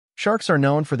Sharks are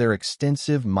known for their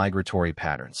extensive migratory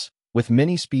patterns, with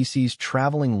many species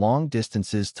traveling long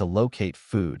distances to locate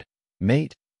food,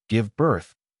 mate, give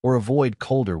birth, or avoid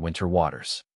colder winter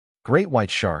waters. Great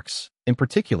white sharks, in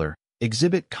particular,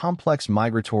 exhibit complex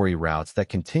migratory routes that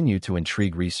continue to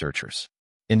intrigue researchers.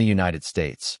 In the United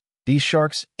States, these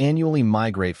sharks annually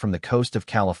migrate from the coast of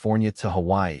California to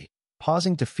Hawaii,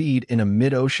 pausing to feed in a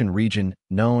mid-ocean region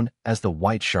known as the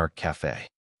White Shark Cafe.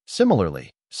 Similarly,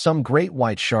 some great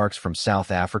white sharks from South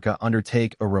Africa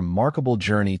undertake a remarkable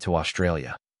journey to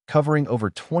Australia, covering over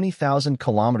 20,000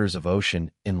 kilometers of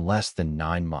ocean in less than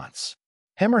 9 months.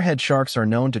 Hammerhead sharks are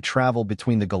known to travel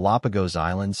between the Galapagos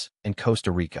Islands and Costa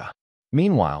Rica.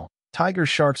 Meanwhile, tiger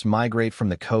sharks migrate from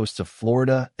the coasts of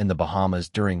Florida and the Bahamas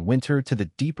during winter to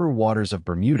the deeper waters of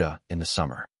Bermuda in the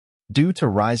summer. Due to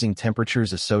rising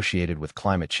temperatures associated with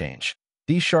climate change,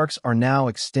 these sharks are now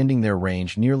extending their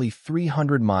range nearly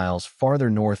 300 miles farther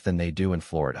north than they do in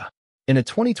Florida. In a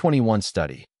 2021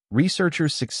 study,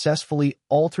 researchers successfully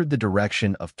altered the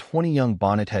direction of 20 young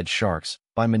bonnethead sharks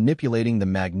by manipulating the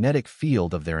magnetic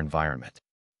field of their environment.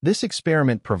 This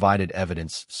experiment provided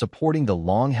evidence supporting the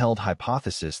long-held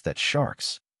hypothesis that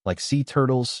sharks, like sea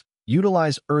turtles,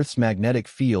 utilize Earth's magnetic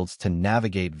fields to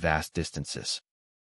navigate vast distances.